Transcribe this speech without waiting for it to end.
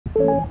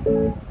What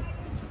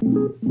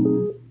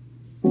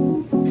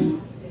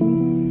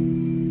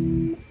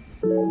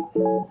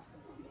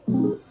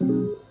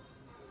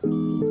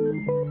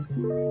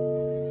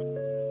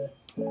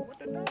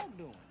the dog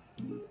doing?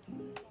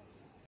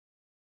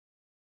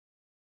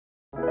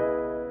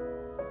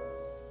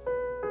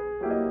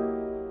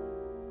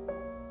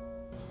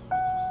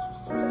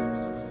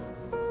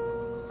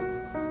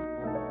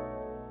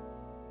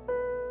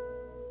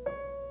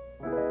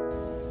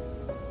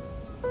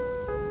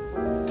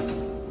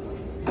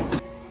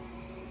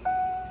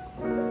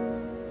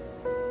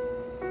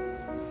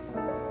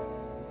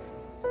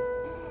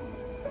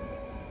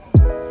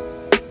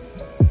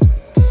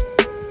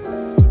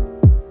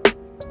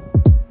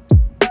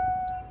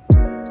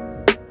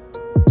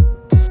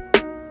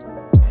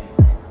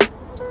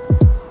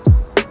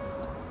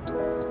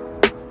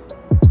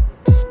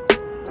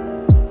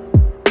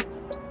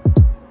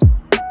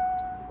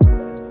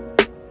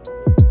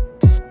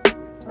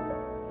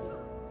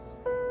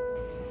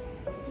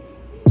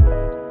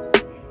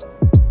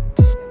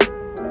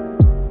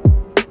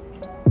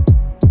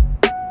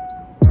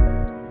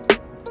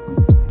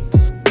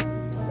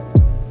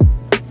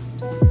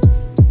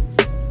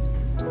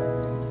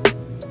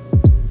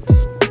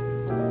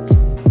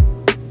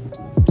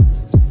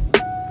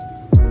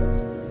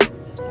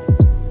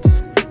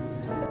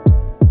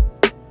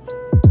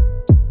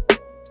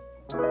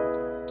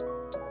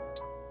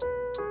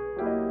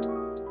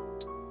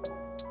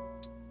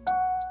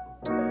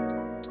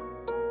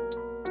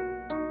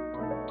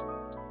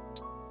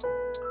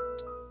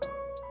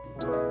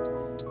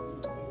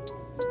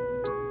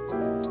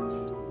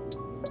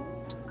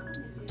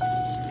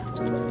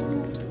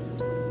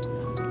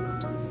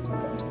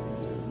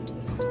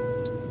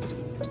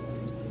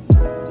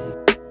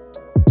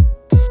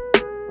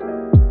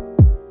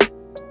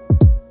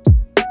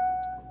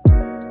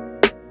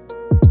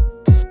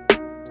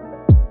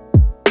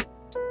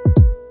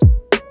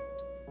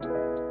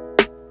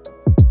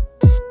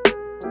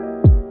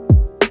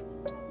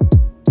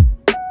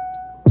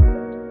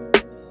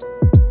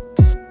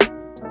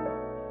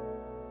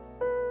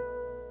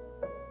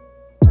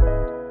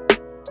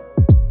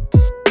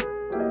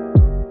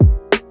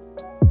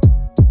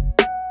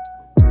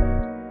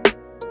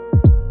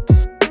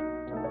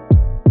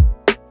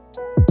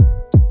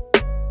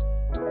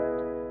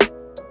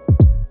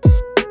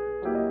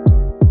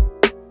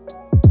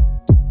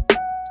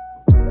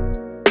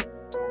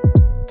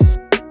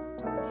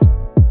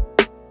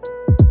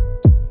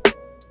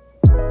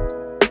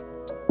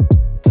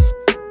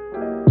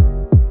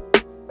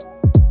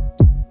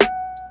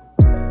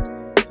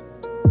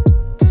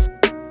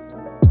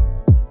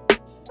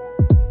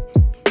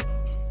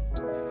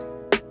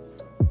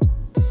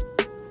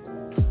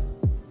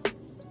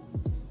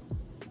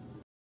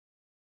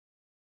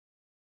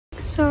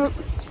 So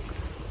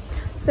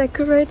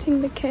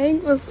decorating the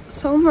cake was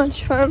so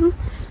much fun.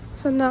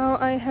 So now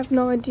I have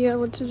no idea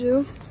what to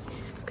do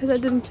because I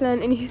didn't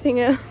plan anything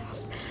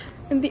else.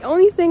 And the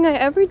only thing I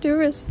ever do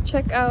is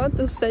check out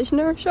the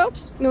stationery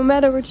shops. No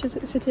matter which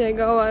city I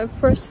go,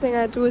 first thing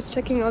I do is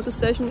checking out the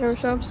stationery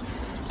shops.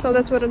 So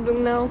that's what I'm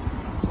doing now.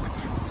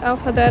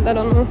 After that, I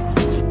don't know.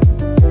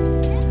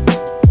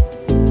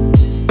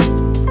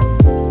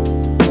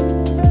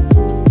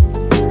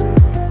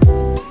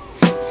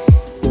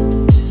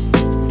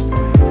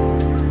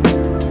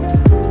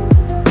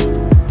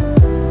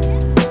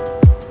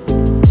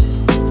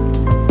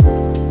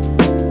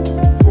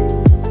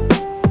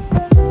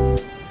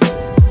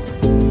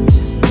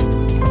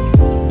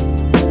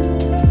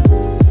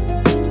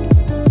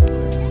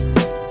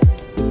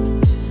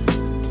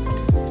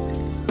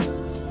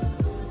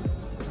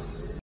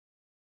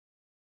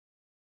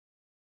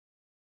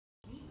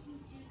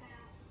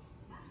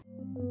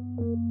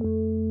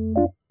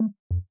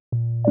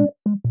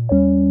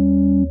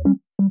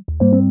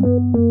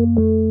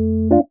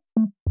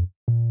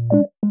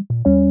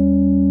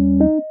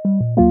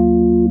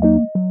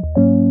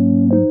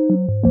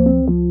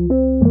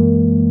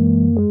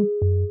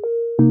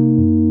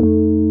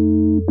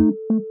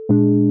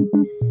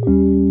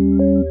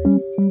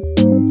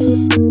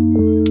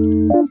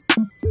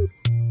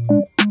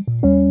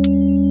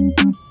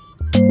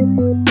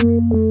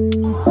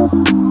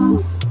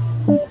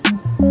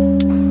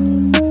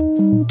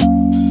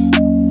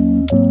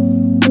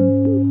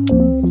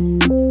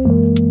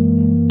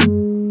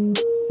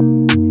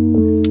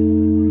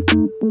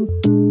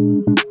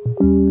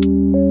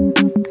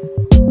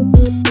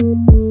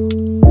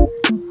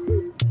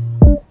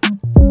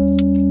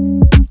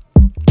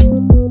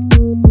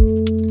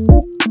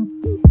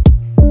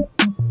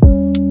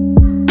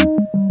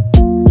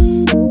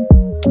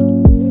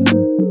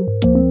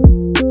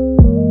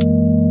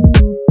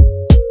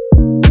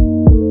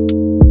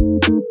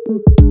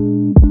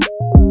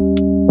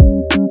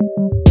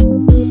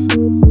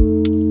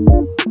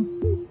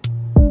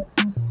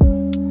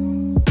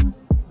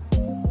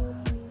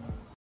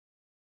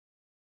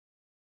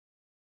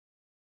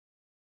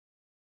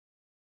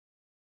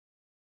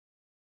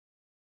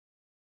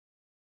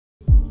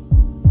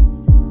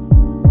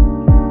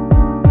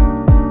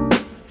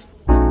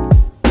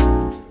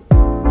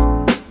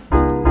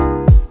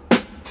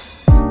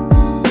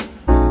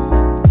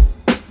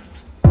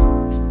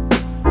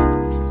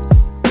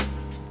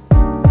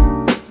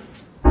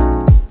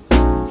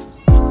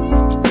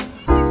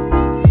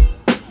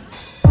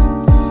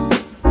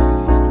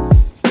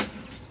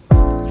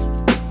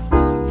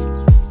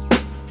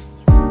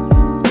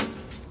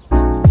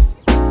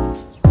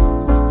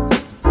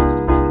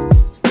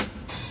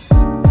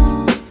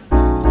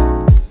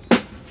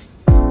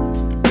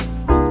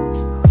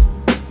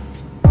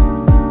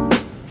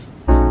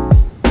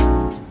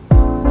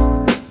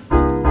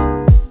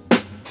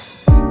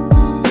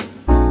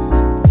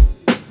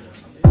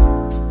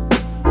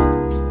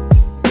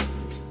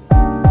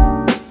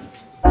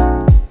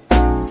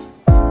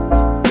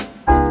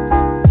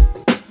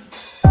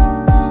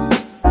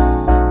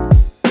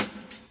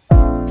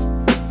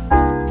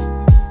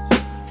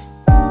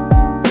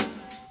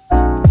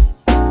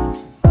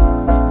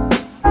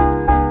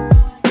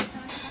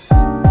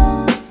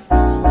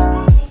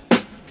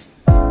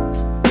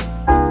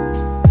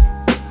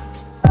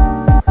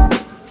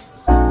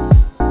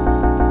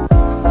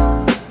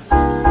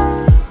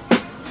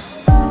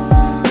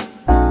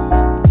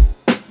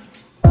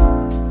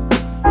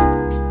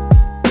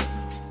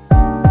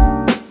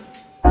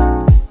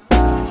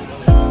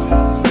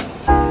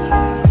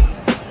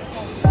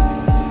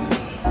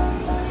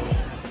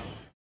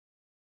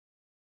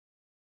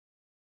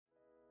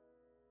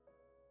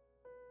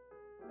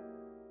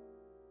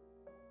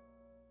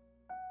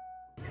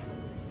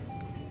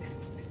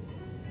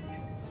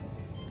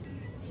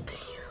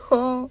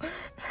 Whoa,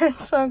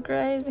 that's so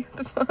crazy. What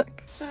the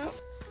fuck? So,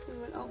 we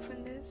will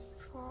open this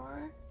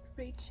for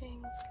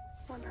reaching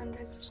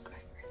 100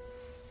 subscribers.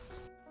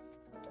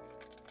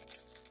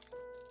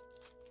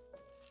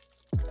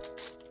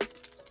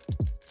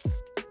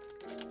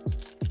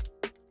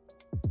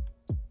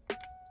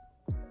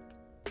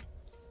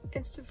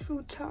 It's the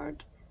fruit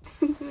tart.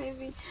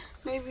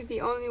 maybe the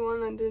only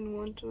one I didn't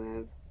want to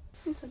have.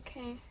 It's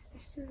okay. I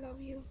still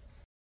love you.